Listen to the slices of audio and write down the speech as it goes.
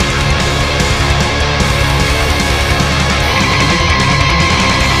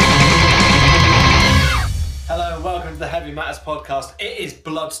best podcast. It is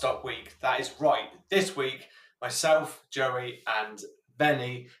Bloodstock week. That is right. This week, myself, Joey, and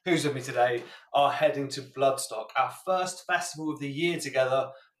Venny, who's with me today, are heading to Bloodstock, our first festival of the year together,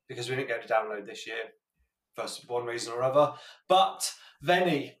 because we didn't go to download this year for one reason or other. But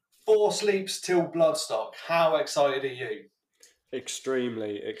Venny, 4 sleeps till Bloodstock. How excited are you?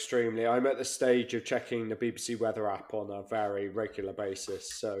 Extremely. I'm at the stage of checking the BBC weather app on a very regular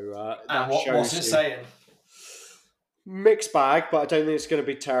basis. So And that what's shows it you saying? mixed bag, but I don't think it's going to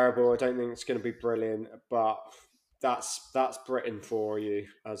be terrible. I don't think it's going to be brilliant, but that's Britain for you,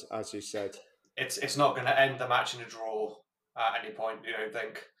 as you said. It's not going to end the match in a draw at any point, you don't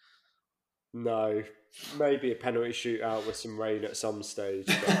think? No, maybe a penalty shootout with some rain at some stage,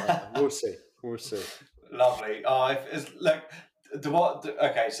 but we'll see. We'll see. Lovely.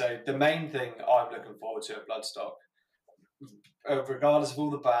 Okay, so the main thing I'm looking forward to at Bloodstock, regardless of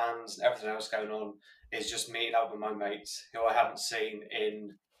all the bands and everything else going on, is just meeting up with my mates who I haven't seen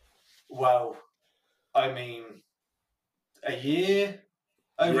in, well, I mean, a year?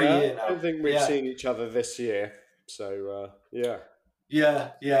 Over a Yeah, year I now. don't think we've Yeah. seen each other this year. So yeah.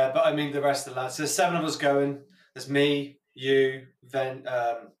 Yeah, but I mean the rest of the lads. There's 7 of us going. There's me, you,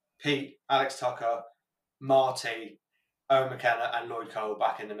 Pete, Alex Tucker, Marty, Owen McKenna, and Lloyd Cole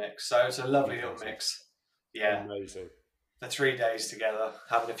back in the mix. So it's a lovely little mix. Yeah, Amazing. the 3 days together,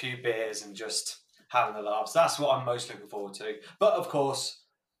 having a few beers and just having a laugh. So that's what I'm most looking forward to. But of course,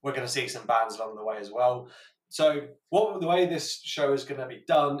 we're going to see some bands along the way as well. So the way this show is going to be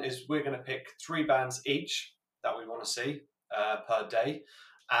done is we're going to pick 3 bands each that we want to see per day.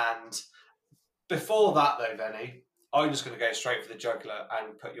 And before that, though, Venny, I'm just going to go straight for the jugular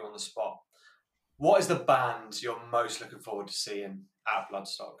and put you on the spot. What is the band you're most looking forward to seeing at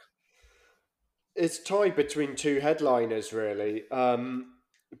Bloodstock? It's tied between 2 headliners, really.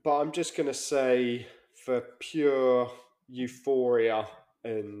 But I'm just going to say, for pure euphoria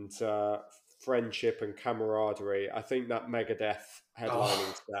and friendship and camaraderie, I think that Megadeth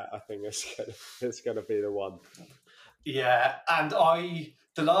headlining set, I think is going to be the one. Yeah, and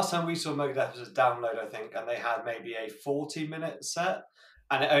the last time we saw Megadeth was a download, I think, and they had maybe a 40-minute set.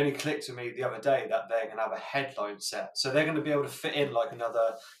 And it only clicked to me the other day that they're going to have a headline set. So they're going to be able to fit in like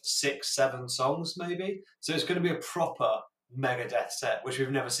another 6, 7 songs, maybe. So it's going to be a proper Megadeth set, which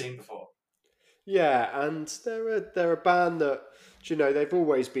we've never seen before. Yeah, and they're a band that, they've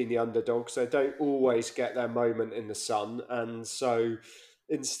always been the underdogs. They don't always get their moment in the sun. And so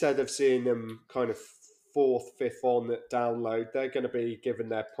instead of seeing them kind of 4th, 5th on at download, they're going to be given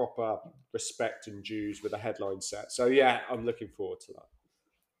their proper respect and dues with a headline set. So yeah, I'm looking forward to that.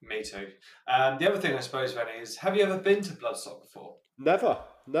 Me too. The other thing, I suppose, Venny, is have you ever been to Bloodstock before? Never.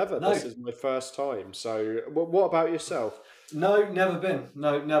 No. This is my first time. So what about yourself? No, never been.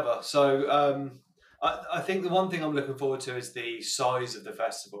 No, never. So I think the one thing I'm looking forward to is the size of the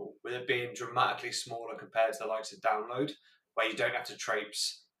festival, with it being dramatically smaller compared to the likes of Download, where you don't have to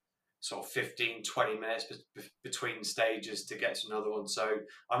traipse sort of 15, 20 minutes between stages to get to another one. So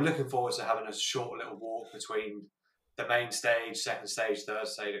I'm looking forward to having a short little walk between the main stage, second stage, third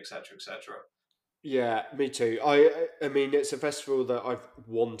stage, etc., etc. Yeah, me too. I mean, it's a festival that I've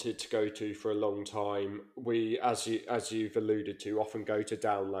wanted to go to for a long time. We, as you've alluded to, often go to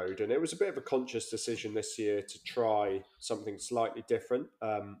download, and it was a bit of a conscious decision this year to try something slightly different.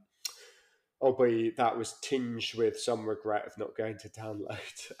 Albeit that was tinged with some regret of not going to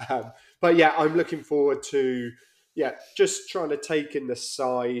download. But yeah, I'm looking forward to just trying to take in the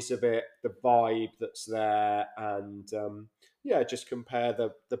size of it, the vibe that's there, and just compare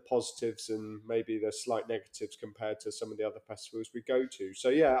the positives and maybe the slight negatives compared to some of the other festivals we go to. So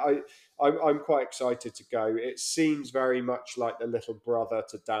yeah, I'm quite excited to go. It seems very much like the little brother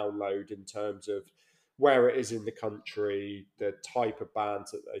to download in terms of where it is in the country, the type of bands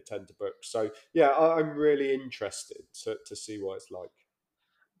that they tend to book. So yeah, I'm really interested to see what it's like.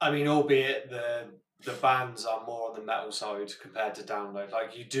 I mean, albeit the bands are more on the metal side compared to Download.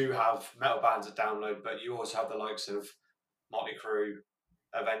 Like you do have metal bands at Download, but you also have the likes of Motley Crue,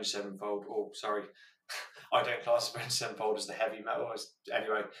 Avenged Sevenfold. Oh, sorry, I don't class Avenged Sevenfold as the heavy metal.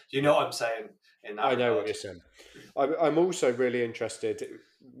 Anyway, you know what I'm saying in that I know regard. what you're saying. I'm also really interested.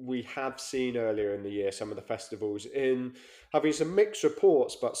 We have seen earlier in the year some of the festivals in having some mixed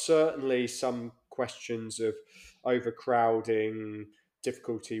reports, but certainly some questions of overcrowding,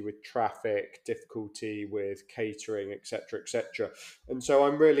 difficulty with traffic, difficulty with catering, etc., etc. And so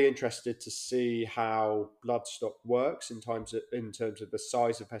I'm really interested to see how Bloodstock works in terms of the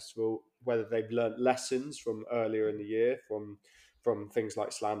size of festival, whether they've learnt lessons from earlier in the year from things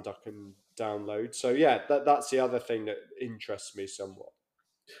like Slam Dunk and Download. So yeah, that's the other thing that interests me somewhat.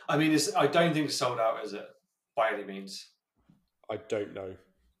 I mean, I don't think it's sold out, is it? By any means. I don't know.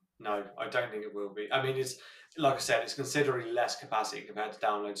 No, I don't think it will be. I mean, it's like I said, it's considerably less capacity compared to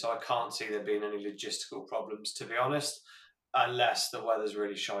download, so I can't see there being any logistical problems, to be honest, unless the weather's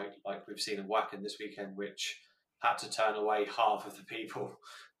really shite, like we've seen in Wacken this weekend, which had to turn away half of the people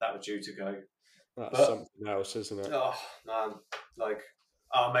that were due to go. That's But something else, isn't it? oh man, like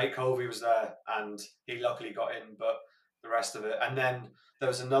our mate Colby was there, and he luckily got in, but the rest of it, and then there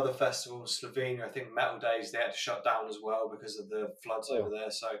was another festival in Slovenia, I think Metal Days. They had to shut down as well because of the floods over Oh,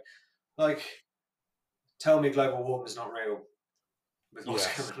 there. So, like, tell me global warming is not real with what's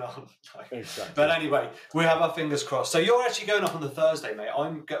yes, going on. Like, but exactly. anyway, we have our fingers crossed. So you're actually going up on the Thursday, mate.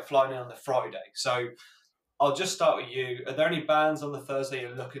 I'm flying in on the Friday. So I'll just start with you. Are there any bands on the Thursday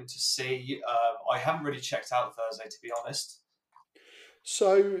you're looking to see? I haven't really checked out Thursday, to be honest.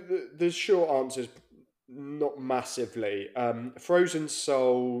 So the short answer is not massively. Frozen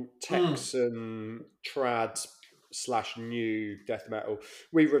Soul, Mm. Texan, trad slash new death metal.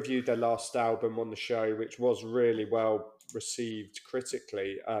 We reviewed their last album on the show, which was really well received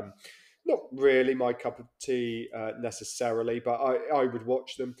critically. Not really my cup of tea necessarily, but I would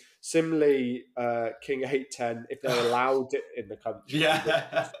watch them. Similarly, King 810, if they're allowed it in the country, which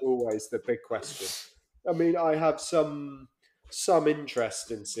Yeah. is always the big question. I mean, I have some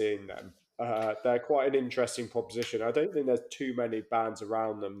interest in seeing them. They're quite an interesting proposition. I don't think there's too many bands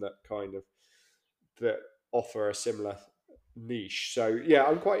around them that kind of that offer a similar niche. So yeah,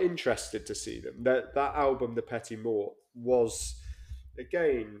 I'm quite interested to see them. That album, The Petty Mort, was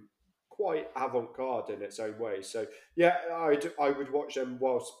again quite avant-garde in its own way. So yeah, I would watch them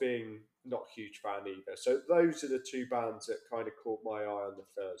whilst being not a huge fan either. So those are the two bands that kind of caught my eye on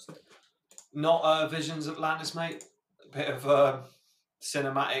the Thursday. Not Visions Atlantis, mate. A bit of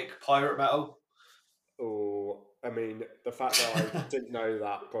cinematic pirate metal. Or I mean, the fact that I didn't know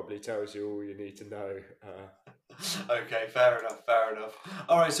that probably tells you all you need to know. Okay, fair enough, fair enough.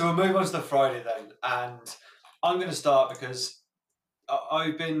 All right, so we'll move on to the Friday then. And I'm going to start because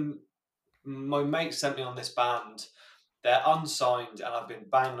I've been, my mate sent me on this band. They're unsigned and I've been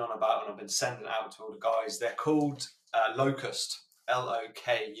banging on about and I've been sending it out to all the guys. They're called Locust,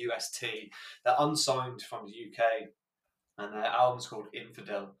 Lokust. They're unsigned from the UK and their album's called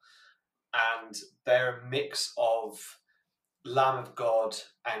Infidel. And they're a mix of Lamb of God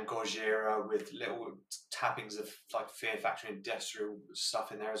and Gojira with little tappings of like Fear Factory industrial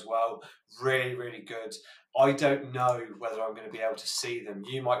stuff in there as well. Really, really good. I don't know whether I'm going to be able to see them.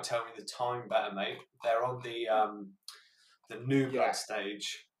 You might tell me the time better, mate. They're on the New Yeah, Blood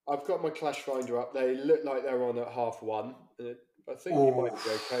stage. I've got my Clash Finder up. They look like they're on at half one. I think you might Oh,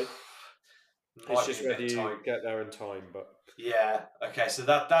 be okay. It's might be just a whether bit you tight. get there in time. But Yeah. Okay. So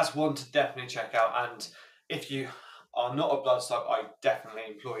that's one to definitely check out. And if you are not a Bloodstock, I definitely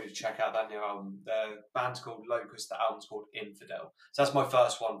implore you to check out that new album. The band's called Locust. The album's called Infidel. So that's my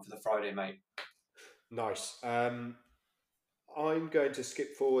first one for the Friday, mate. nice. I'm going to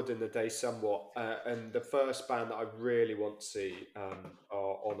skip forward in the day somewhat, and the first band that I really want to see are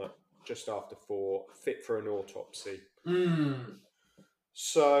on at just after four. Fit for an Autopsy. Mm.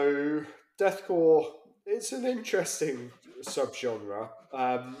 So deathcore, it's an interesting subgenre,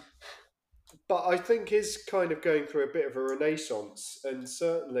 but I think is kind of going through a bit of a renaissance, and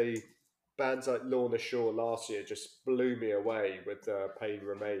certainly bands like Lorna Shore last year just blew me away with Pain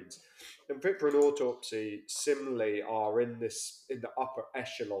Remains, and Fit for an Autopsy similarly are in the upper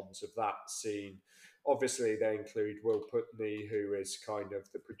echelons of that scene. Obviously, they include Will Putney, who is kind of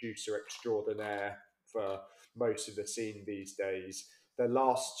the producer extraordinaire for most of the scene these days. Their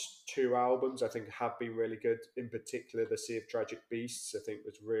last two albums, I think, have been really good. In particular, The Sea of Tragic Beasts, I think,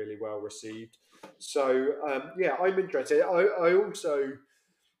 was really well received. So, yeah, I'm interested. I also,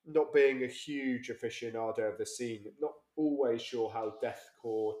 not being a huge aficionado of the scene, not always sure how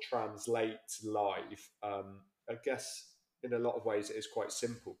deathcore translates live. I guess in a lot of ways it is quite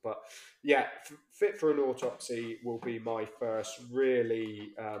simple, but yeah, Fit for an Autopsy will be my first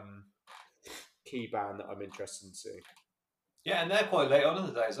really key band that I'm interested in seeing. Yeah, and they're quite late on in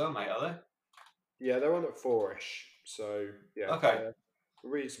the day as well, mate, are Yeah, they're on at four-ish, so they? yeah, Okay. they're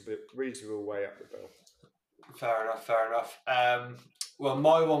reasonable way up the bill. Fair enough, fair enough. Well,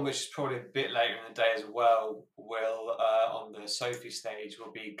 my one, which is probably a bit later in the day as well, will on the Sophie stage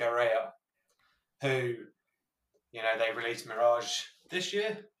will be Garea, who they released Mirage this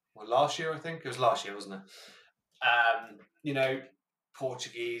year or last year, I think it was last year, wasn't it? You know,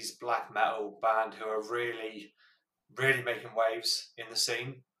 Portuguese black metal band who are really, really making waves in the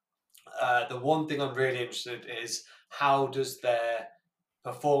scene. The one thing I'm really interested in is how does their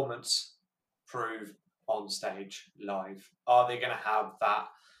performance prove on stage live? Are they going to have that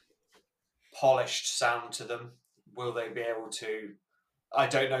polished sound to them will they be able to? I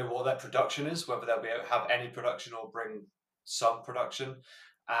don't know what their production is, whether they'll be able to have any production or bring some production,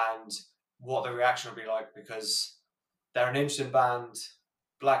 and what the reaction will be like, because they're an interesting band,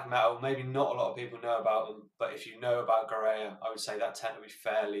 black metal. Maybe not a lot of people know about them, but if you know about Gorea, I would say that tend to be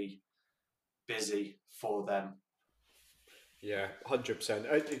fairly busy for them. Yeah,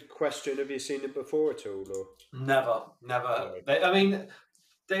 100%. Question: have you seen them before at all? Or Never, never. no? I mean,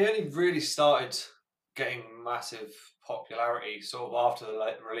 they only really started getting massive popularity sort of after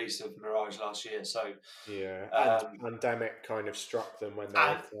the release of Mirage last year. So, Yeah, and um, pandemic kind of struck them when they were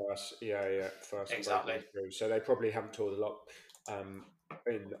and first breaking exactly. through. So they probably haven't toured a lot um,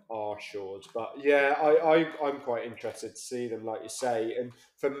 in our shores. But yeah, I'm quite interested to see them, like you say. And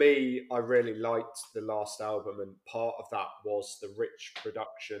for me, I really liked the last album, and part of that was the rich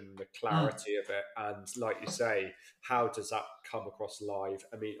production, the Mm. clarity of it, and like you say, how does that come across live?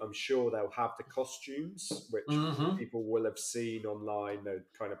 I mean, I'm sure they'll have the costumes, which Hmm. people will have seen online, the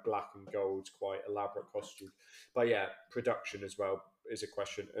kind of black and gold, quite elaborate costumes. But yeah, production as well is a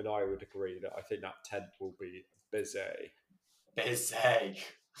question, and I would agree that I think that tent will be busy. Busy.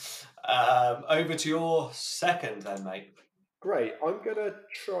 Over to your second, then, mate. Great. I'm going to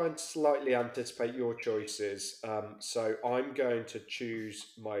try and slightly anticipate your choices. So I'm going to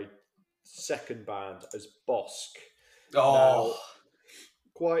choose my second band as Bosk. Now, Oh,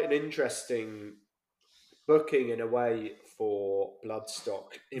 quite an interesting booking in a way for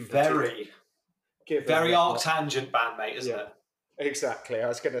Bloodstock in particular, very, given very that arctangent band, mate, isn't yeah, it? exactly. I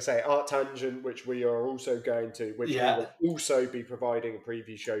was going to say Art Tangent, which we are also going to, which we Yeah. will also be providing a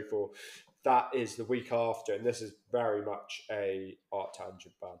preview show for. That is the week after, and this is very much a Art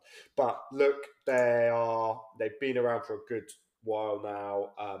Tangent band. But look, they've been around for a good while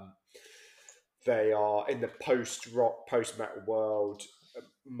now. They are in the post rock, post metal world,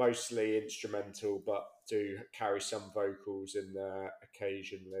 mostly instrumental, but do carry some vocals in there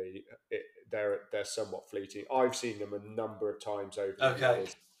occasionally. They're somewhat fleeting. I've seen them a number of times over the Okay.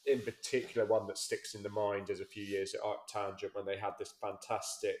 years. In particular, one that sticks in the mind is a few years at Arc Tangent when they had this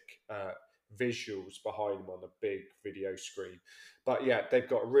fantastic visuals behind them on a big video screen. But yeah, they've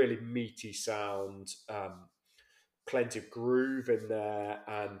got a really meaty sound. Plenty of groove in there,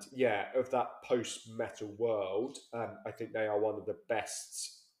 and yeah, of that post metal world, I think they are one of the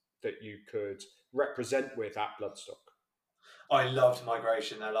best that you could represent with at Bloodstock. I loved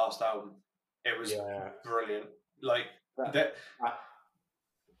Migration, their last album. It was Yeah, brilliant. Like, that, there, that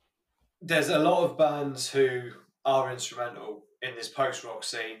there's a lot of bands who are instrumental in this post rock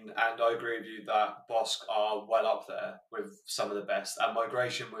scene, and I agree with you that Bosk are well up there with some of the best. And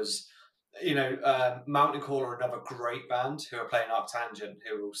Migration was, Mountain Call are another great band who are playing Arctangent,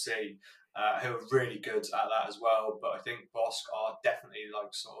 who we'll see, who are really good at that as well. But I think Bosk are definitely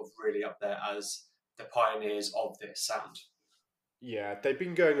like sort of really up there as the pioneers of this sound. yeah, they've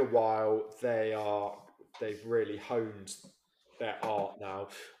been going a while. They've really honed their art now.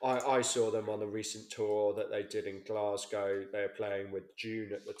 I saw them on a recent tour that they did in Glasgow. They were playing with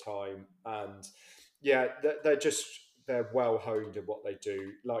June at the time, and yeah, they're well honed in what they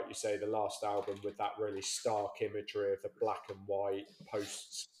do. Like you say, the last album with that really stark imagery of the black and white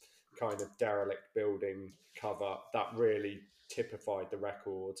posts, kind of derelict building cover, that really typified the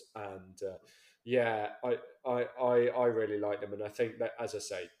record. And yeah, I really like them, and I think that, as I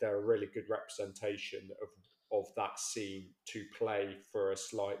say, they're a really good representation of that scene to play for a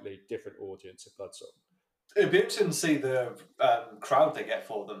slightly different audience of Bloodstock. It'd be interesting to see the crowd they get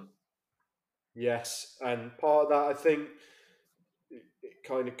for them. Yes, and part of that, I think, it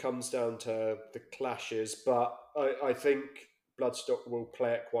kind of comes down to the clashes, but I think Bloodstock will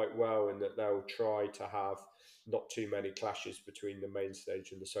play it quite well in that they'll try to have not too many clashes between the main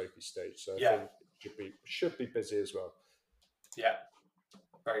stage and the Sophie stage. So I Yeah, think it should be busy as well. yeah,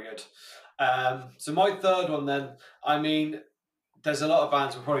 very good. So my third one then, I mean, there's a lot of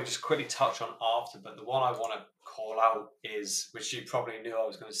bands we'll probably just quickly touch on after, but the one I want to call out is, which you probably knew I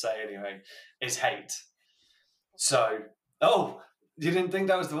was going to say anyway, is Hate. So, oh, you didn't think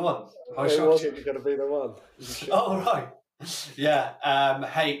that was the one? I It shocked you. wasn't going to be the one. You shocked Oh, me. right. Yeah,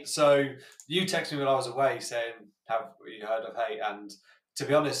 Hate. So you texted me when I was away saying, have you heard of Hate? And to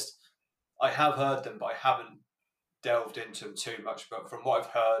be honest, I have heard them, but I haven't delved into them too much. But from what I've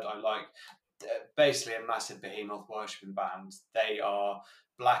heard, I like basically a massive behemoth worshipping band. They are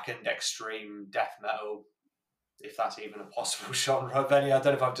blackened extreme death metal, if that's even a possible genre. Venny, I don't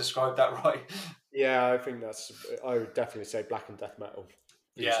know if I've described that right. Yeah, I think I would definitely say black and death metal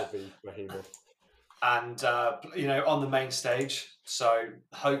Yeah, vis-a-vis Behemoth. and on the main stage. So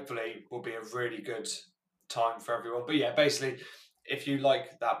hopefully, will be a really good time for everyone. But yeah, basically, if you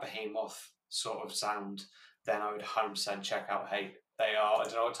like that behemoth sort of sound, then I would 100% check out Hate. They are, I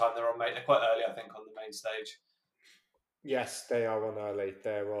don't know what time they're on, mate. They're quite early, I think, on the main stage. Yes, they are on early.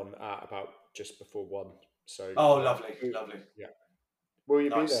 They're on at about just before 1. So Oh, yeah, lovely, lovely. yeah. Will you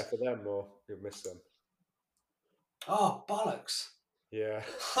be there Nice. for them, or you'll miss them? Oh, bollocks. Yeah,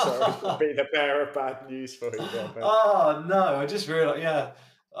 sorry to be the bearer of bad news for you there, but Oh, no, I just realised, yeah.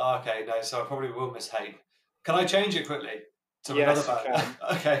 Okay, no, so I probably will miss Hate. Can I change it quickly to another yes, you band?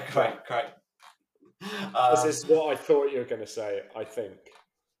 can. Okay, Yeah, great, great. this Um, is what I thought you were going to say. I think.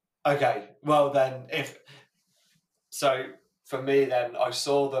 okay, well then, if so, for me, then I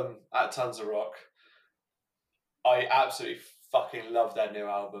saw them at Tons of Rock. I absolutely fucking love their new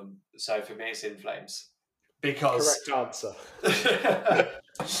album. So for me, it's In Flames because Correct answer.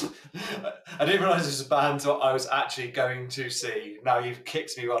 I didn't realise it was a band that I was actually going to see. Now you've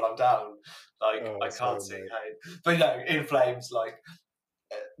kicked me while I'm down. Like Oh, I can't sorry, see. mate. Hey, but no, In Flames. Like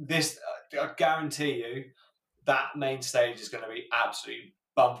this, I guarantee you that main stage is going to be absolutely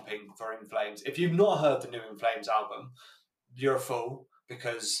bumping for In Flames. If you've not heard the new In Flames album, you're a fool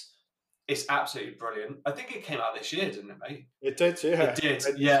because it's absolutely brilliant. I think it came out this year, didn't it, mate? It did, It yeah. did.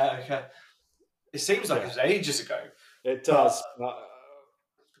 And, Yeah. Okay. It seems like it yeah, was ages ago, it but does. But,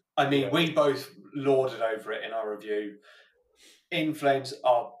 I mean, yeah, we both lauded over it in our review. In Flames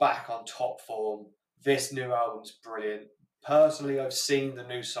are back on top form. This new album's brilliant. Personally, I've seen the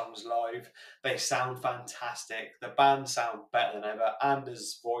new songs live. They sound fantastic. The band sound better than ever.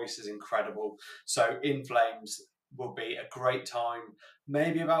 Anders' voice is incredible. So, In Flames will be a great time.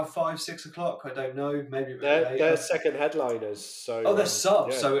 Maybe about 5, 6 o'clock. I don't know. Maybe a bit they're later. second headliners. Oh, So they're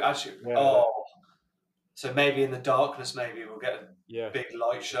subs. yeah, So actually, yeah, oh, so maybe in the darkness, maybe we'll get a yeah. big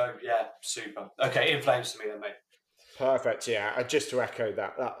light show. Yeah, super. Okay, In Flames to me then, mate. Perfect. Yeah, and just to echo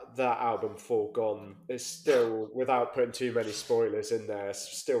that album "Foregone" is still, without putting too many spoilers in there,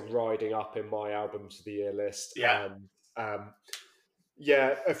 it's still riding up in my albums of the year list. Yeah, And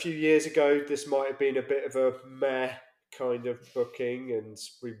yeah, a few years ago, this might have been a bit of a meh kind of booking, and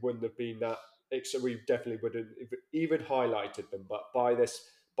we wouldn't have been that. So we definitely wouldn't have even highlighted them. But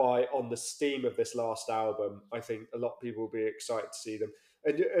by on the steam of this last album, I think a lot of people will be excited to see them.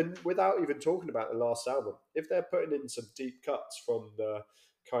 And without even talking about the last album, if they're putting in some deep cuts from the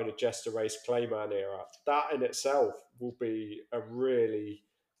kind of Jester Race Clayman era, that in itself will be a really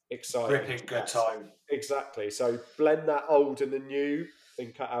exciting ripping good test. time. Exactly. So blend that old and the new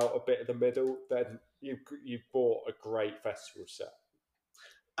and cut out a bit of the middle, then you bought a great festival set.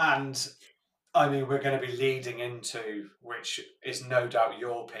 And I mean, we're going to be leading into, which is no doubt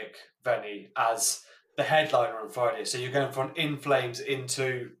your pick, Venny, as the headliner on Friday. So you're going from In Flames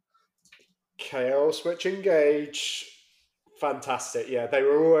into. KO Switch Engage. Fantastic. Yeah, they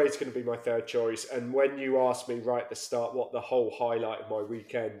were always going to be my third choice. And when you asked me right at the start what the whole highlight of my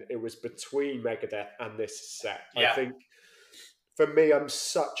weekend, it was between Megadeth and this set. I Yeah, think for me, I'm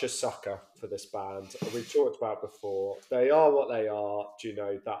such a sucker for this band. We've talked about before. They are what they are. Do you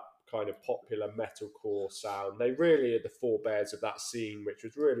know that kind of popular metalcore sound? They really are the forebears of that scene, which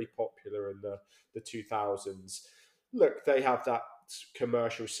was really popular in the 2000s. Look, they have that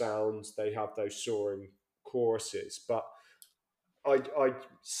commercial sounds. They have those soaring choruses, but I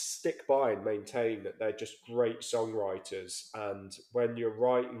stick by and maintain that they're just great songwriters. And when you're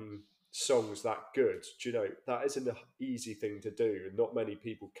writing songs that good, do you know, that isn't an easy thing to do. And not many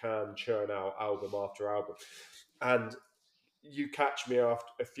people can churn out album after album. And you catch me after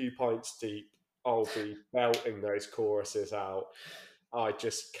a few pints deep, I'll be belting those choruses out. I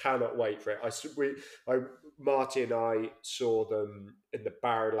just cannot wait for it. Marty and I saw them in the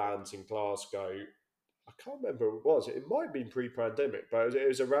Barrowlands in Glasgow. I can't remember what it was. It might have been pre-pandemic, but it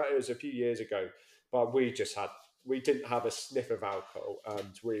was a few years ago. But we didn't have a sniff of alcohol,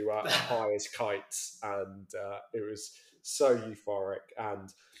 and we were high as kites, and it was so euphoric. And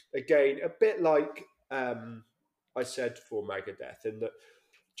again, a bit like I said for Megadeth, in that,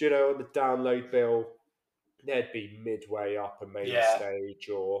 do you know, on the download bill, they'd be midway up a main yeah, stage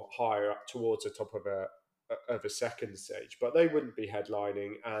or higher up towards the top of a second stage, but they wouldn't be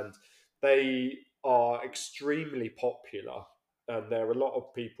headlining, and they are extremely popular, and they're a lot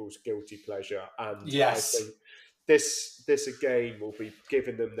of people's guilty pleasure. And I yes. think this again will be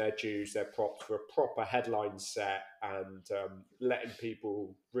giving them their dues, their props for a proper headline set, and letting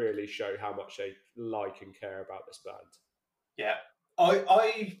people really show how much they like and care about this band. Yeah,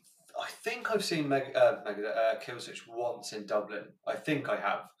 I think I've seen Killswitch once in Dublin. I think I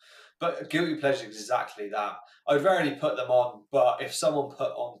have, but Guilty Pleasure is exactly that. I rarely put them on, but if someone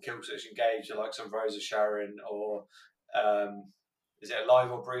put on Killswitch Engage, like some Rosa Sharon or is it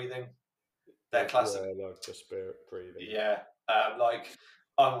Alive or Breathing? They're classic. Like the spirit breathing. Yeah, like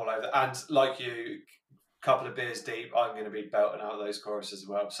I'm all over, and like you. couple of beers deep, I'm going to be belting out those choruses as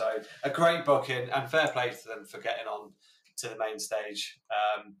well. So a great booking, and fair play to them for getting on to the main stage.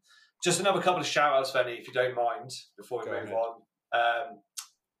 Just another couple of shout outs, Venny, if you don't mind, before we Go move ahead.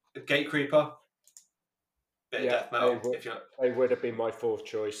 on. Gate Creeper, bit of Yeah, death metal. If you're they would have been my fourth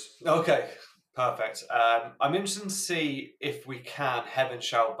choice. okay, perfect. I'm interested to see if we can Heaven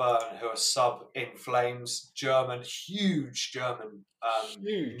Shall Burn, who are Sub in Flames, German, huge German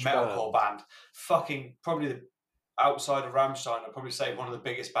Huge metalcore band. band. Fucking probably outside of Rammstein, I'd probably say one of the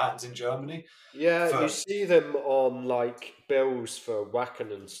biggest bands in Germany. Yeah, you For see them on like bills for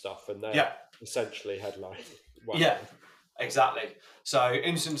Wacken and stuff, and they're yeah, essentially headline yeah, Wacken. exactly. So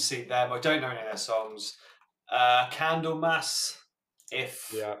interesting to see them. I don't know any of their songs. Candlemass,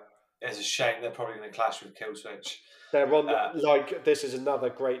 if Yeah. it's a shame, they're probably going to clash with Killswitch. They're on Uh, like this is another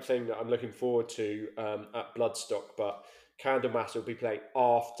great thing that I'm looking forward to at Bloodstock, but Candlemass will be playing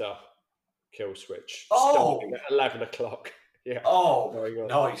after Killswitch, starting oh, at 11 o'clock. Yeah, oh, going on.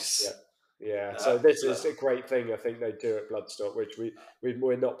 Yeah, nice. yeah. So this is Look, a great thing I think they do at Bloodstock, which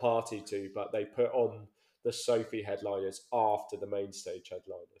we're not party to, but they put on the Sophie headliners after the main stage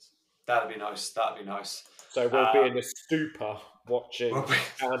headliners. that'd be nice. That'd be nice. So we'll be in a stupor watching We'll be,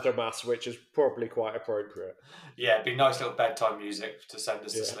 Candlemass, which is probably quite appropriate. yeah, it'd be nice little bedtime music to send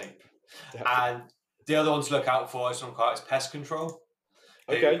us to Yeah, sleep. definitely. And the other ones to look out for is one quite is Pest Control,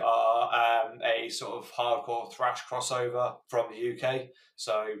 who Okay. are a sort of hardcore thrash crossover from the UK.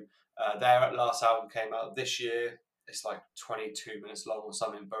 So their last album came out this year. It's like 22 minutes long or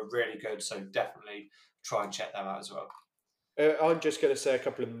something, but really good. So definitely try and check them out as well. I'm just going to say a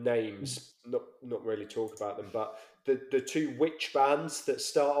couple of names, not really talk about them, but the two witch bands that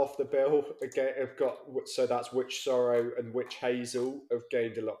start off the bill again have got so that's Witch Sorrow and Witch Hazel have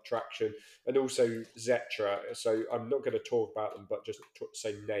gained a lot of traction, and also Zetra. So I'm not going to talk about them, but just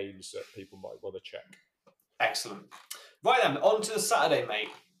say names that people might want to check. Excellent. Right then, on to the Saturday, mate.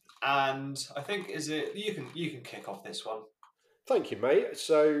 And I think is it you can kick off this one. Thank you, mate.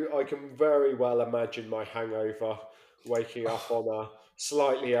 So I can very well imagine my hangover, waking up on a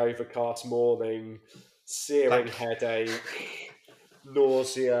slightly overcast morning, searing headache,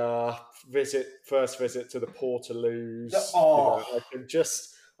 nausea, first visit to the Portaloos. Oh,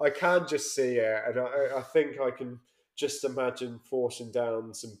 I can just see it, and I think I can just imagine forcing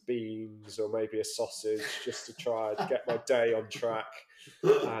down some beans or maybe a sausage just to try and get my day on track.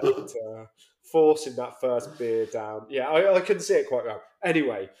 And forcing that first beer down. Yeah, I can see it quite well.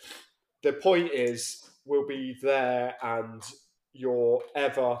 Anyway, the point is, we'll be there, and your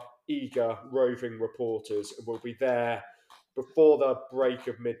ever eager roving reporters will be there before the break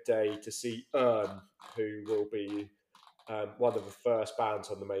of midday to see Ern, who will be one of the first bands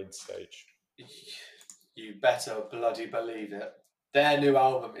on the main stage. you better bloody believe it. Their new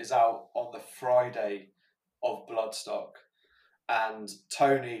album is out on the Friday of Bloodstock. And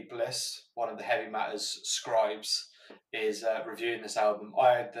Tony Bliss, one of the Heavy Matters scribes, is reviewing this album.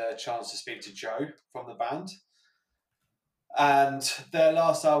 I had the chance to speak to Joe from the band, and their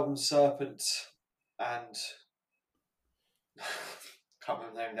last album, Serpent, and can't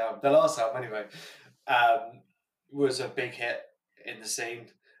remember the name of the album. Their last album, anyway, was a big hit in the scene.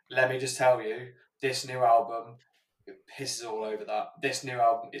 Let me just tell you, this new album it pisses all over that. This new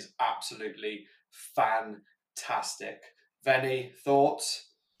album is absolutely fantastic. Venny, thoughts?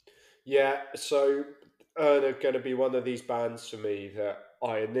 Yeah, so Ern are going to be one of these bands for me that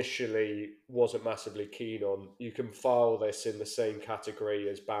I initially wasn't massively keen on. You can file this in the same category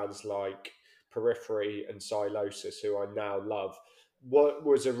as bands like Periphery and Silosis, who I now love. What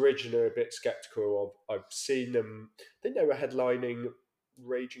was originally a bit skeptical of, I've seen them, I think they were headlining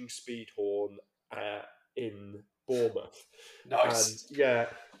Raging Speedhorn in Bournemouth. And Nice. yeah,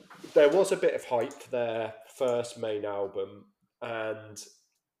 there was a bit of hype for their first main album, and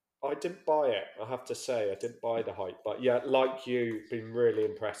I didn't buy it. I have to say, I didn't buy the hype. But yeah, like you, been really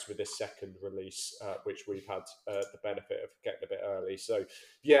impressed with this second release, which we've had the benefit of getting a bit early. So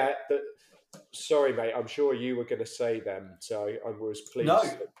yeah, sorry, mate. I'm sure you were going to say them, so I was pleased. No.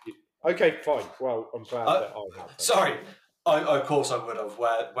 Okay, fine. Well, I'm glad that I have them. Sorry. Of course I would have.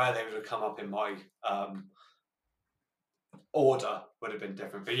 Where they would have come up in my order would have been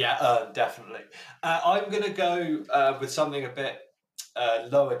different. But yeah, definitely. I'm going to go with something a bit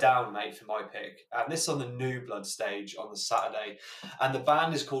lower down, mate, for my pick. And this is on the New Blood stage on the Saturday. And the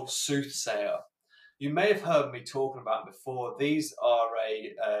band is called Soothsayer. You may have heard me talking about them before. These are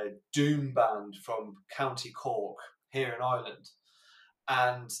a doom band from County Cork here in Ireland.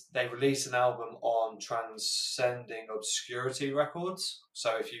 And they released an album on Transcending Obscurity Records.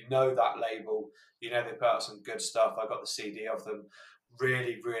 So if you know that label, you know they put out some good stuff. I got the CD of them.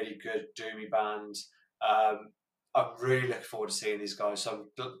 Really, really good doomy band. I'm really looking forward to seeing these guys. So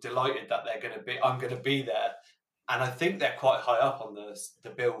I'm delighted that I'm going to be there, and I think they're quite high up on the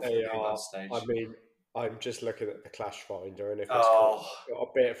bill for They the Blue are. Blood stage. I mean, I'm just looking at the Clash Finder, and if it's Oh, got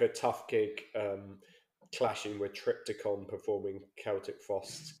a bit of a tough gig, clashing with Triptychon performing Celtic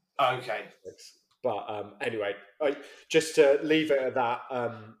Frost. okay. But anyway, just to leave it at that.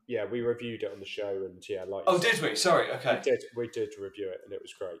 Yeah, we reviewed it on the show, and yeah, like you said, Did we? Sorry. Okay. we did review it, and it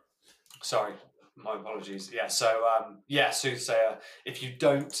was great. Sorry, my apologies. Yeah. So Soothsayer. If you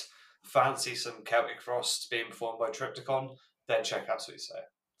don't fancy some Celtic Frost being performed by Triptychon, then check out Soothsayer.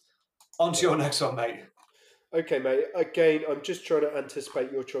 On to your next one, mate. Okay, mate. Again, I'm just trying to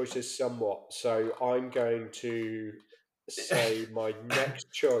anticipate your choices somewhat. So I'm going to say my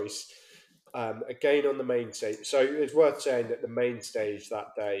next choice, again on the main stage. So it's worth saying that the main stage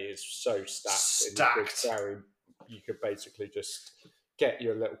that day is so stacked. You could basically just get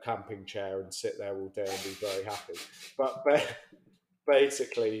your little camping chair and sit there all day and be very happy. But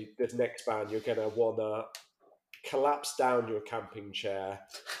basically, this next band, you're going to want to collapse down your camping chair,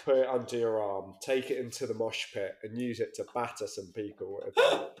 put it under your arm, take it into the mosh pit, and use it to batter some people with.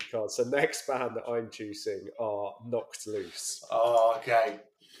 Because the next band that I'm choosing are Knocked Loose. Oh, okay.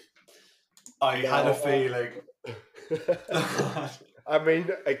 I had a feeling. I mean,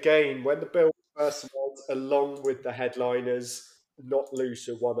 again, when the bill first was, along with the headliners, Knocked Loose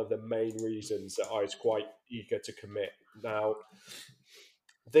are one of the main reasons that I was quite eager to commit. Now,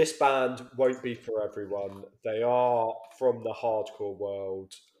 this band won't be for everyone. They are from the hardcore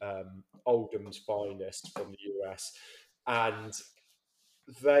world, Oldham's finest from the US, and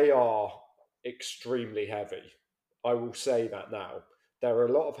they are extremely heavy. I will say that now. There are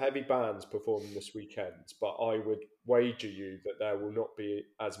a lot of heavy bands performing this weekend, but I would wager you that there will not be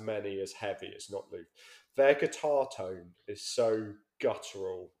as many as heavy as Not Loose. Their guitar tone is so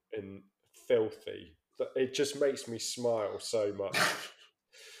guttural and filthy that it just makes me smile so much.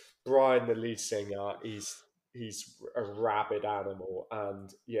 Brian, the lead singer, he's a rabid animal,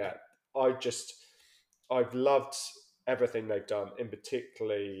 and yeah, I've loved everything they've done. In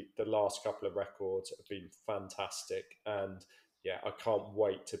particularly, the last couple of records have been fantastic, and yeah, I can't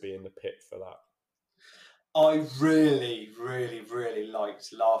wait to be in the pit for that. I really, really, really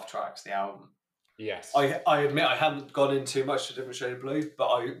liked Laugh Tracks, the album. Yes, I admit I hadn't gone in too much to Different Shade of Blue, but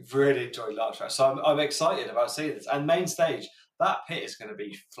I really enjoyed Laugh Tracks, so I'm excited about seeing this. And main stage, that pit is going to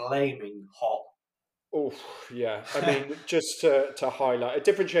be flaming hot. Oh, yeah. I mean, just to highlight, A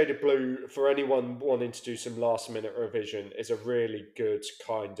Different Shade of Blue, for anyone wanting to do some last minute revision, is a really good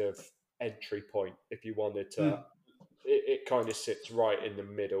kind of entry point if you wanted to. It kind of sits right in the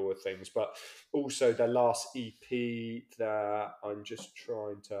middle of things. But also their last EP that I'm just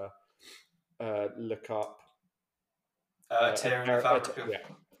trying to look up. Tearing the Fabric of...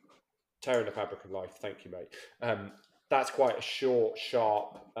 Tearing the Fabric of Life. Thank you, mate. That's quite a short,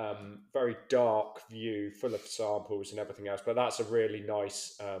 sharp, very dark view, full of samples and everything else. But that's a really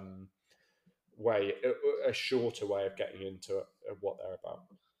nice way, a shorter way of getting into what they're about.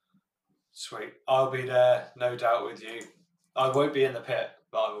 Sweet. I'll be there, no doubt, with you. I won't be in the pit,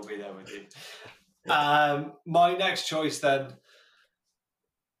 but I will be there with you. My next choice, then,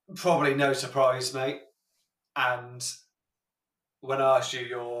 probably no surprise, mate. And when I asked you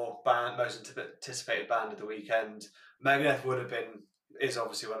your most anticipated band of the weekend, Megadeth is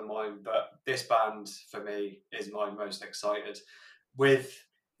obviously one of mine, but this band for me is my most excited. With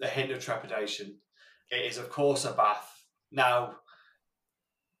a hint of trepidation, it is of course a Bath. Now,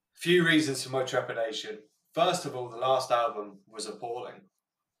 few reasons for my trepidation. First of all, the last album was appalling,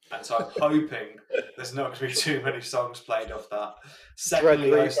 and so I'm hoping there's not going to be too many songs played off that.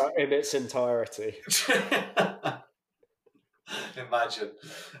 Secondly, in its entirety. Imagine.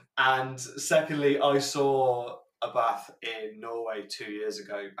 And secondly, I saw a Bath in Norway 2 years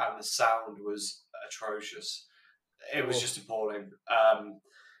ago, and the sound was atrocious. It was just appalling.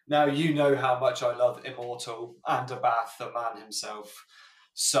 Now, you know how much I love Immortal and a Bath, the man himself.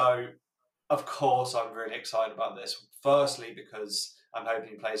 So, of course, I'm really excited about this. Firstly, because I'm hoping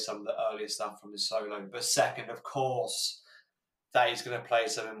he plays some of the earlier stuff from his solo. But second, of course, that he's going to play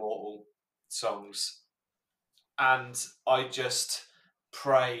some Immortal songs. And I just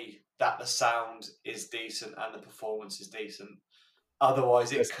pray that the sound is decent and the performance is decent.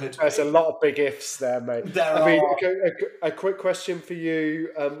 Otherwise, there's a lot of big ifs there, mate. A quick question for you: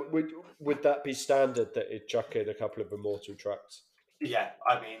 would that be standard that he'd chuck in a couple of Immortal tracks? Yeah,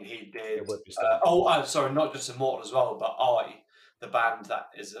 I mean he did. It would be standard. I'm sorry, not just Immortal as well, but the band that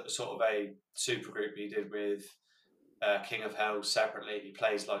is sort of a super group he did with King of Hell separately. He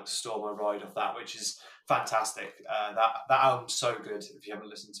plays like Storm I Ride off that, which is fantastic. That album's so good. If you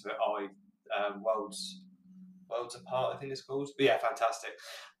haven't listened to it, Worlds Apart, I think it's called. But yeah, fantastic.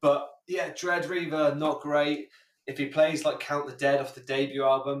 But yeah, Dread Reaver, not great. If he plays like Count the Dead off the debut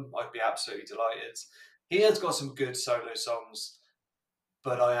album, I'd be absolutely delighted. He has got some good solo songs,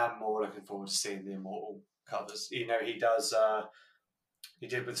 but I am more looking forward to seeing the Immortal covers. You know, he does. He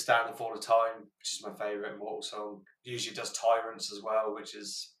did with Stand and Fall of Time, which is my favourite Immortal song. He usually does Tyrants as well, which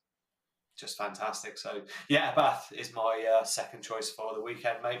is just fantastic. So yeah, Bath is my second choice for the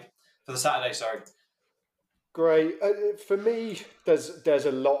weekend, mate. For the Saturday, sorry. Great. For me, there's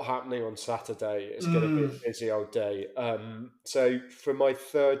a lot happening on Saturday. It's going to be a busy old day. So for my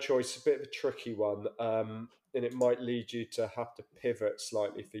third choice, a bit of a tricky one, and it might lead you to have to pivot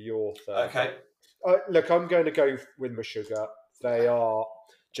slightly for your third. Okay. But look, I'm going to go with Meshuggah. They are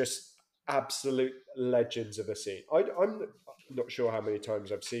just absolute legends of a scene. I'm not sure how many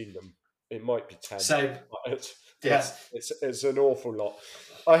times I've seen them. It might be 10. Same. Yes. It's an awful lot.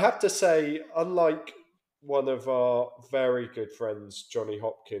 I have to say, unlike one of our very good friends, Johnny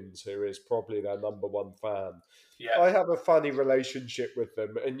Hopkins, who is probably their number one fan, Yeah. I have a funny relationship with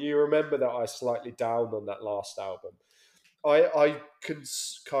them. And you remember that I was slightly down on that last album. I can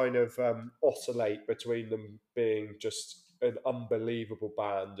kind of oscillate between them being just an unbelievable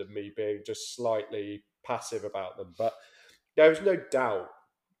band and me being just slightly passive about them. But there is no doubt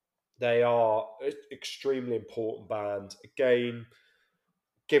they are an extremely important band. Again,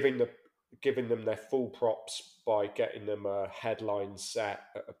 giving the giving them their full props by getting them a headline set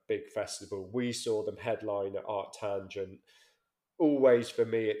at a big festival. We saw them headline at Art Tangent. Always for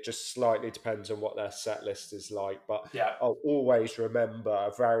me, it just slightly depends on what their set list is like, but Yeah. I'll always remember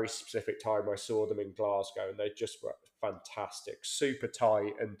a very specific time I saw them in Glasgow, and they just were fantastic, super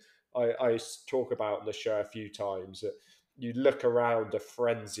tight. And I talk about in the show a few times that you look around a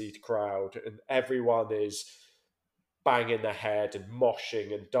frenzied crowd, and everyone is banging their head and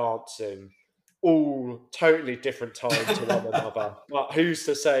moshing and dancing, all totally different time to one another. But who's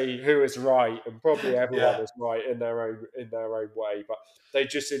to say who is right? And probably everyone Yeah. is right in their own way. But they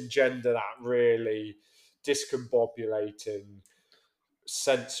just engender that really discombobulating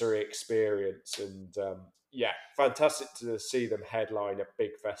sensory experience, and yeah, fantastic to see them headline a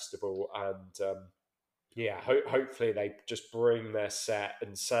big festival. And yeah, hopefully they just bring their set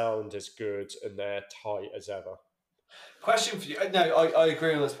and sound as good and they're tight as ever. Question for you. No, I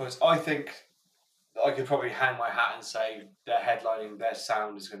agree on this point. I think I could probably hang my hat and say their headlining, their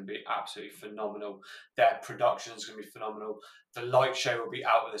sound is going to be absolutely phenomenal. Their production is going to be phenomenal. The light show will be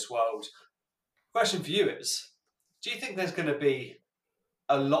out of this world. Question for you is, do you think there's going to be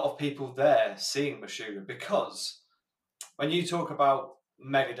a lot of people there seeing Meshuggah? Because when you talk about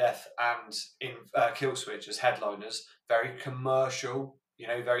Megadeth and in Killswitch as headliners, very commercial, you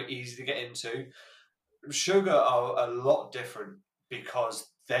know, very easy to get into. Sugar are a lot different because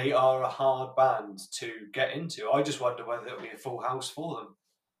they are a hard band to get into. I just wonder whether it'll be a full house for them.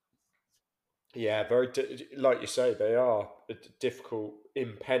 Yeah, like you say, they are difficult,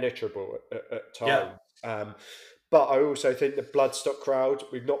 impenetrable at Yeah, times. But I also think the Bloodstock crowd,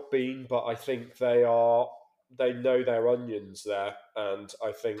 we've not been, but I think they know their onions there, and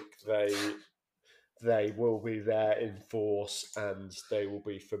I think they will be there in force and they will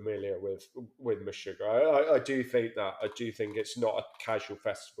be familiar with Meshuggah. I do think that. I do think it's not a casual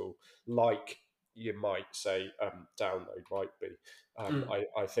festival like you might say Download might be.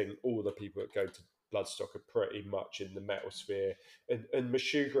 I think all the people that go to Bloodstock are pretty much in the metal sphere, and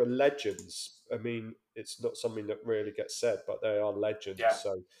Meshuggah are legends. I mean, it's not something that really gets said, but they are legends. yeah,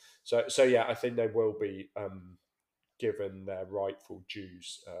 So yeah, I think they will be given their rightful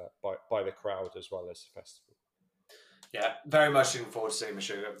dues by the crowd as well as the festival. yeah. Very much looking forward to seeing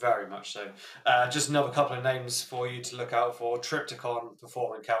Meshuggah. Very much so. Just another couple of names for you to look out for. Triptychon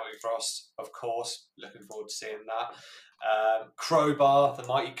performing Celtic Frost, of course. Looking forward to seeing that. Crowbar, the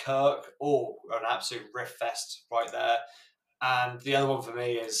Mighty Kirk, all an absolute riff fest right there. And the other one for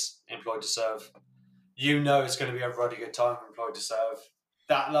me is Employed to Serve. You know it's going to be a ruddy good time for Employed to Serve.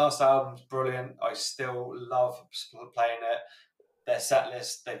 That last album's brilliant. I still love playing it. Their set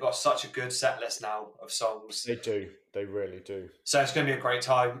list, they've got such a good set list now of songs. They do. They really do. So it's going to be a great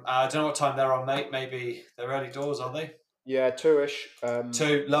time. I don't know what time they're on, mate. Maybe they're early doors, are they? Yeah, two-ish.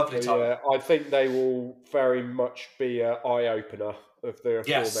 Two, lovely So time. yeah, I think they will very much be an eye opener of the aforementioned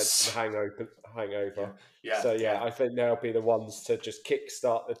Yes. hangover. Yeah, So yeah. yeah, I think they'll be the ones to just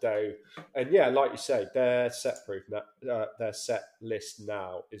kickstart the day. And yeah, like you say, their set proof now, their set list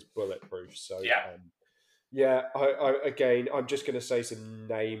now is bulletproof. So Yeah. yeah, again, I'm just going to say some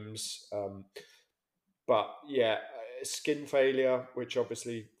names. But yeah, Skin Failure, which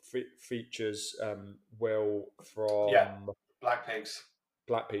obviously features Will Yeah. from Black Pigs.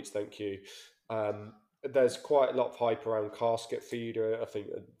 Black Pete's, thank you. There's quite a lot of hype around Casket Feeder. I think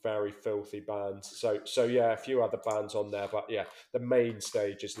a very filthy band. So yeah, a few other bands on there, but yeah, the main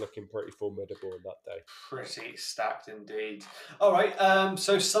stage is looking pretty formidable on that day. Pretty stacked indeed. All right,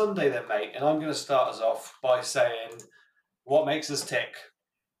 so Sunday then, mate, and I'm going to start us off by saying what makes us tick.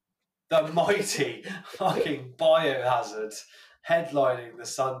 The mighty fucking Biohazard headlining the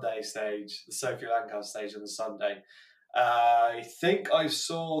Sunday stage, the Sophie Lancaster stage on the Sunday. I think I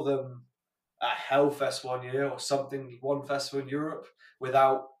saw them at Hellfest one year or something, one festival in Europe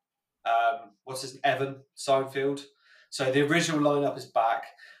without what's his Evan Seinfeld. So the original lineup is back.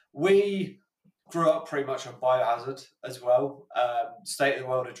 We grew up pretty much on Biohazard as well. State of the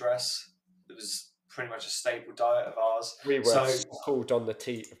World Address. It was pretty much a staple diet of ours. We were called on the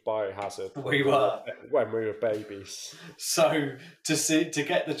teat of Biohazard. We were when we were babies. So to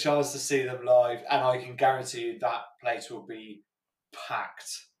get the chance to see them live, and I can guarantee you that place will be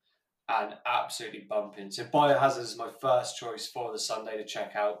packed and absolutely bumping. So Biohazard is my first choice for the Sunday to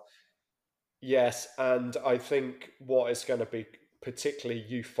check out. Yes, and I think what is going to be particularly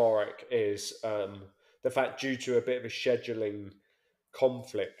euphoric is the fact, due to a bit of a scheduling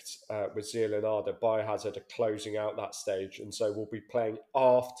conflict with Zeal and Ardor, Biohazard are closing out that stage, and so we'll be playing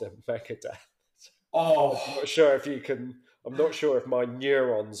after Megadeth. Oh, I'm not sure if you can. I'm not sure if my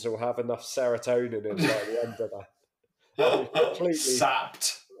neurons will have enough serotonin in by the end of that. I'll be completely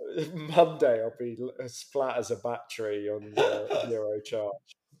sapped. Monday, I'll be as flat as a battery on Neurocharge.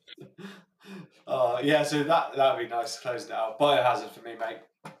 Yeah, so that'd be nice closing it out. Biohazard for me, mate.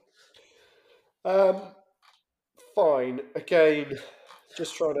 Fine. Again,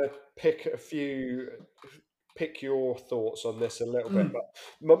 just trying to pick your thoughts on this a little bit.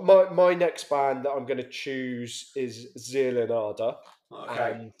 But my next band that I'm going to choose is Zeal and Ardor.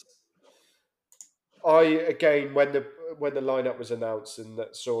 Okay. And I, again, when the lineup was announced and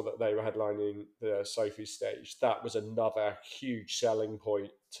that saw that they were headlining the Sophie stage, that was another huge selling point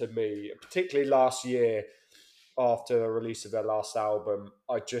to me, particularly last year after the release of their last album.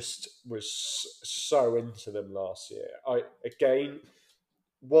 I just was so into them last year. I, again,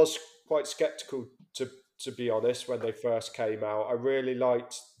 was quite skeptical to be honest when they first came out. I really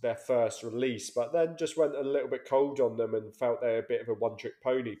liked their first release, but then just went a little bit cold on them and felt they were a bit of a one-trick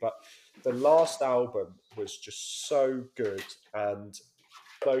pony. But the last album was just so good, and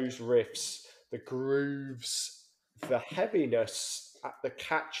those riffs, the grooves, the heaviness, the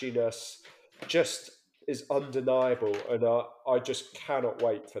catchiness, just is undeniable, and I just cannot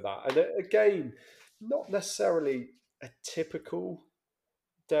wait for that. And again, not necessarily a typical,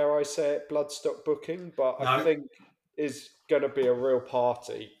 dare I say it, Bloodstock booking, but no. I think is going to be a real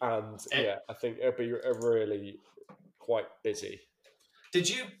party, and I think it'll be a really quite busy. Did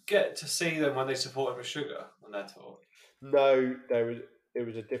you get to see them when they supported with Sugar on their tour? No, it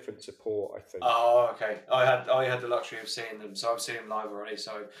was a different support, I think. Oh, okay. I had the luxury of seeing them, so I've seen them live already.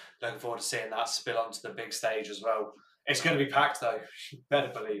 So looking forward to seeing that spill onto the big stage as well. It's going to be packed though.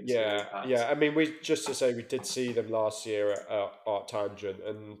 Better believe. Yeah. I mean, we did see them last year at Art Tangent,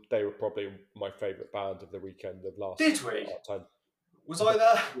 and they were probably my favourite band of the weekend of last. Did we? Art Tangent. Was I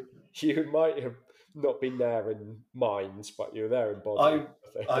there? You might have not been there in minds, but you were there in body.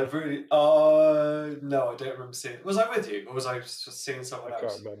 I really. No, I don't remember seeing. Was I with you, or was I just seeing someone else? I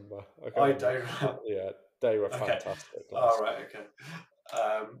can't remember. I don't remember. Yeah, they were fantastic. All right, okay.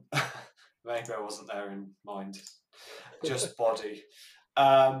 Maybe I wasn't there in mind, just body.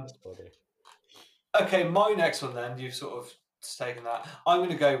 Okay, my next one then. You've sort of taken that. I'm going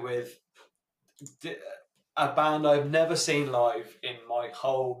to go with a band I've never seen live in my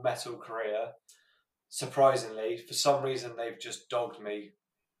whole metal career. Surprisingly, for some reason, they've just dogged me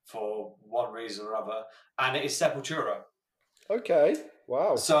for one reason or other, and it is Sepultura. Okay,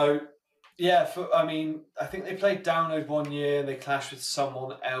 wow. So, yeah, I think they played Download one year, and they clashed with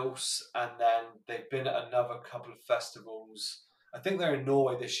someone else, and then they've been at another couple of festivals. I think they're in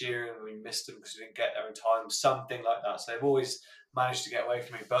Norway this year, and we missed them because we didn't get there in time, something like that. So they've always managed to get away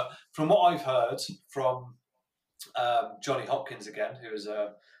from me. But from what I've heard from Johnny Hopkins again, who is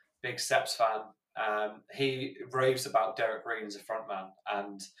a big Seps fan, he raves about Derek Green as a frontman,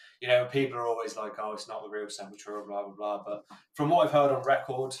 and people are always like, "Oh, it's not the real Sepultura," blah blah blah. But from what I've heard on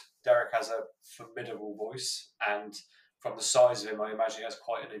record, Derek has a formidable voice, and from the size of him, I imagine he has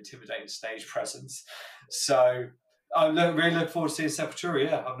quite an intimidating stage presence. So I'm really looking forward to seeing Sepultura.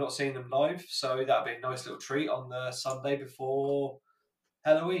 Yeah, I've not seen them live, so that'd be a nice little treat on the Sunday before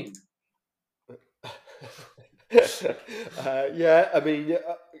Halloween. Yeah, I mean,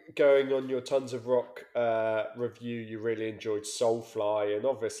 going on your Tons of Rock review, you really enjoyed Soulfly, and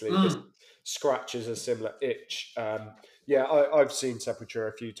obviously this Mm, scratches a similar itch. Yeah, I've seen Sepultura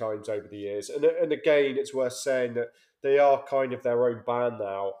a few times over the years, and again, it's worth saying that they are kind of their own band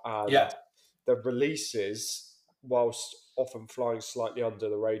now, yeah. and the releases, whilst often flying slightly under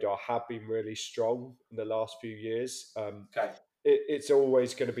the radar, have been really strong in the last few years. Okay. It's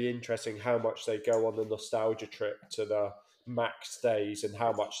always going to be interesting how much they go on the nostalgia trip to the Max days and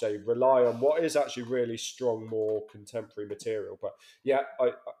how much they rely on what is actually really strong, more contemporary material. But yeah,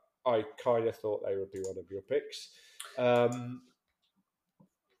 I kind of thought they would be one of your picks. Um,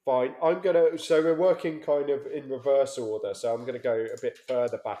 Fine. So we're working kind of in reverse order. So I'm gonna go a bit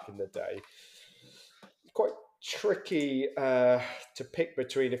further back in the day. Quite tricky to pick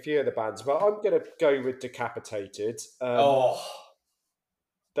between a few of the bands, but I'm gonna go with Decapitated. Oh,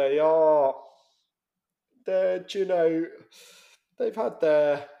 They are do you know, they've had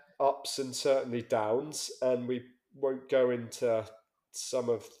their ups and certainly downs, and we won't go into some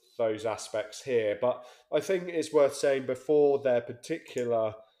of those aspects here. But I think it's worth saying before their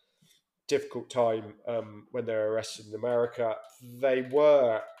particular difficult time when they were arrested in America, they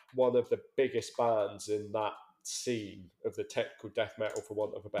were one of the biggest bands in that scene of the technical death metal, for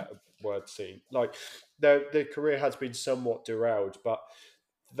want of a better word, scene. Like their career has been somewhat derailed, but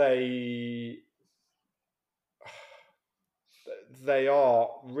they they are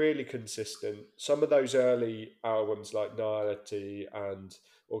really consistent. Some of those early albums like Nihility and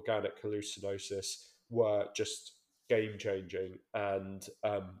Organic Hallucinosis were just game changing, and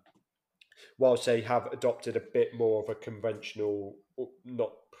whilst they have adopted a bit more of a conventional,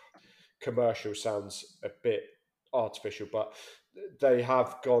 not commercial sounds a bit artificial, but they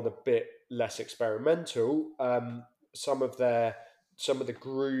have gone a bit less experimental. Some of the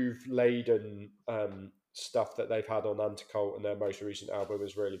groove laden stuff that they've had on Anticult and their most recent album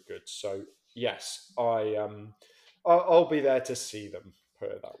is really good. So yes, I'll be there to see them.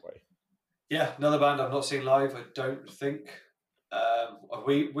 Put it that way. yeah. Another band I've not seen live. I don't think.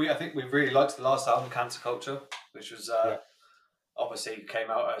 We I think we really liked the last album, Cancer Culture, which was Yeah. obviously came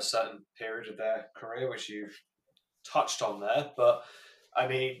out at a certain period of their career, which you've touched on there. But I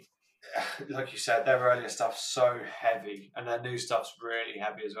mean, like you said, their earlier stuff's so heavy, and their new stuff's really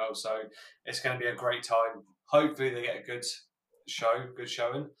heavy as well. So it's going to be a great time. Hopefully, they get a good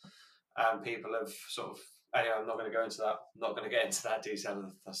showing, and people have sort of. Anyway, I'm not going to go into that. I'm not going to get into that detail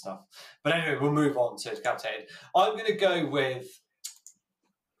of the stuff. But anyway, we'll move on to Decapitated. I'm going to go with.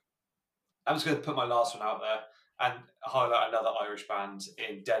 I'm just going to put my last one out there and highlight another Irish band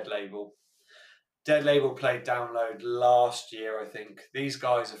in Dead Label. Dead Label played Download last year, I think. These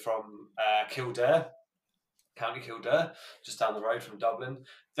guys are from Kildare, County Kildare, just down the road from Dublin.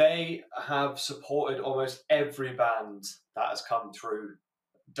 They have supported almost every band that has come through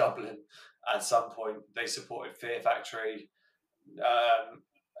Dublin at some point. They supported Fear Factory,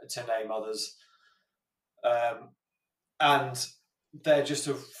 to name others. Um, and they're just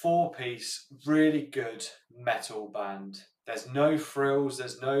a four-piece, really good metal band. There's no frills,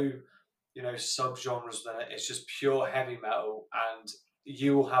 there's no subgenres in it. It's just pure heavy metal, and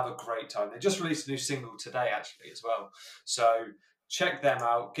you will have a great time. They just released a new single today, actually, as well. So check them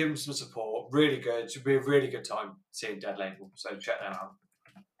out, give them some support. Really good. It should be a really good time seeing Dead Label. So check them out.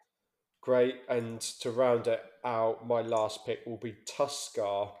 Great. And to round it out, my last pick will be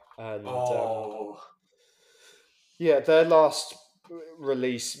Tuskar. And Oh, yeah, their last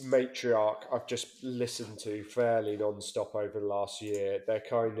release, Matriarch, I've just listened to fairly non-stop over the last year. They're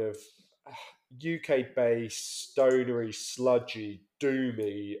kind of UK based, stonery, sludgy,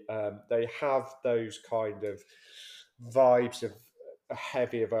 doomy. They have those kind of vibes of a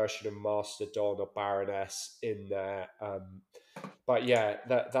heavier version of Mastodon or Baroness in there. But yeah,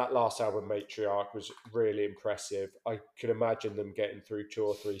 that last album, Matriarch, was really impressive. I can imagine them getting through two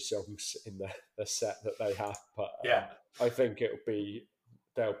or three songs in the set that they have, but yeah. I think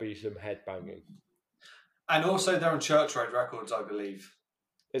there'll be some headbanging. And also, they're on Church Road Records, I believe.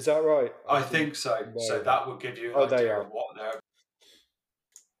 Is that right? I I didn't think so. So know that. that will give you an Oh, they idea are. of what they're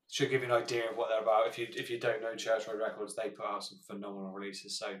should give you an idea of what they're about. If you don't know Church Road Records, they put out some phenomenal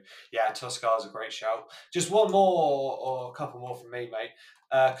releases. So yeah, Tuscar's a great shout. Just one more or a couple more from me, mate.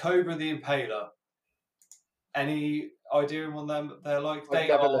 Cobra the Impaler. Any idea on them? They're like I've they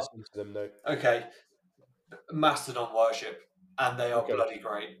never are listened to them, no. okay. Mastodon worship, and they are Okay. bloody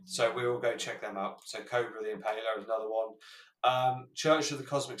great. So we will go check them out. So Cobra the Impaler is another one. Church of the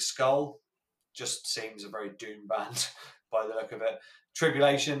Cosmic Skull just seems a very doom band by the look of it.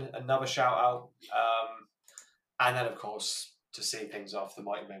 Tribulation, another shout out. And then, of course, to see things off, the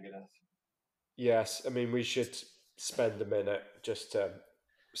Mighty Megadeth. Yes, I mean, we should spend a minute just to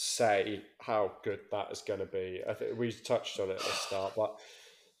say how good that is going to be. I think we touched on it at the start, but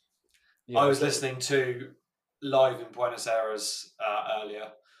I yeah, was listening to live in Buenos Aires earlier,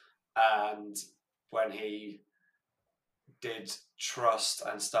 and when he did Trust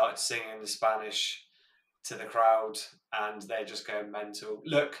and started singing the Spanish to the crowd, and they're just going mental.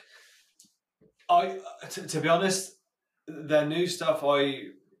 Look, to be honest, their new stuff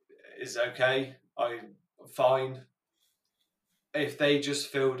is okay. I fine. If they just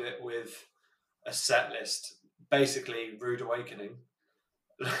filled it with a set list, basically Rude Awakening,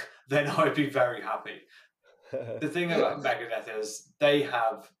 then I'd be very happy. The thing about Megadeth is they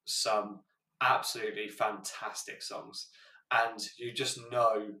have some absolutely fantastic songs, and you just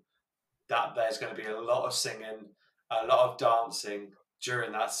know that there's going to be a lot of singing, a lot of dancing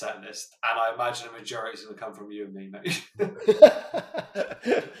during that set list, and I imagine a majority is going to come from you and me, mate.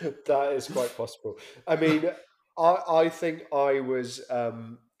 that is quite possible. I mean, I think I was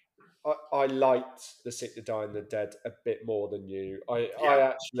I liked the Sick, the Die, and the Dead a bit more than you. I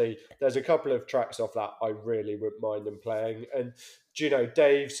Yeah, actually, there's a couple of tracks off that I really wouldn't mind them playing. And, do you know,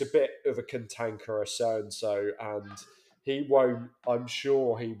 Dave's a bit of a cantankerous so and so, and he won't, I'm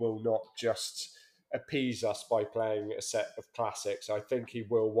sure he will not just appease us by playing a set of classics. I think he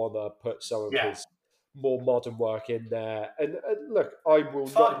will want to put some of yeah, his more modern work in there. And look, I will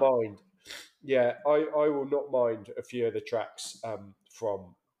not fine. mind. Yeah, I will not mind a few of the tracks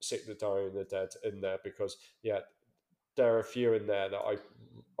from Sick, the Die, and the Dead in there because yeah, there are a few in there that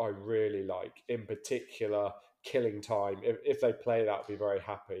I really like. In particular, Killing Time. If they play that, I'll be very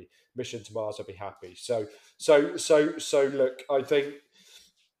happy. Mission to Mars, I'll be happy. So look, I think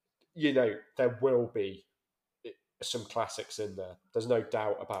there will be some classics in there. There's no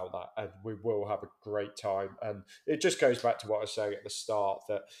doubt about that, and we will have a great time. And it just goes back to what I was saying at the start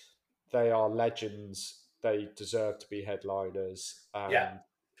that they are legends. They deserve to be headliners, Yeah,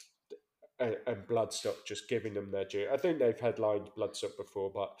 and Bloodstock just giving them their due. I think they've headlined Bloodstock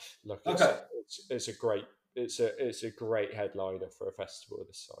before, but look, okay, it's a great it's a great headliner for a festival of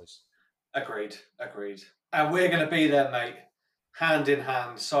this size. agreed, agreed. And we're going to be there, mate, hand in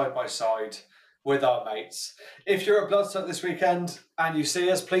hand, side by side with our mates. If you're at Bloodstock this weekend and you see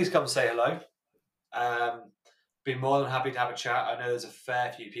us, please come say hello. Be more than happy to have a chat. I know there's a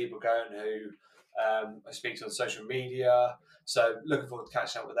fair few people going who I speak to on social media, so looking forward to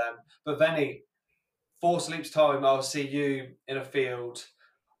catching up with them. But Venny, 4 sleeps time, I'll see you in a field,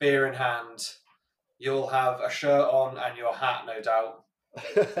 beer in hand. You'll have a shirt on and your hat, no doubt.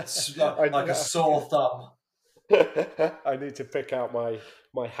 It's like a I, sore thumb. I need to pick out my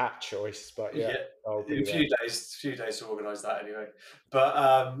hat choice, but yeah, Yeah, I'll in be there. a few days to organise that anyway.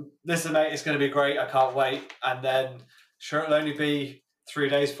 But listen, mate, it's going to be great. I can't wait. And then, sure, it'll only be 3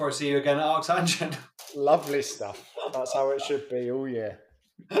 days before I see you again at Arcs Engine. Lovely stuff. That's how it should be. Oh yeah.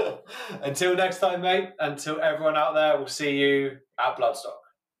 Until next time, mate. Until everyone out there, we'll see you at Bloodstock.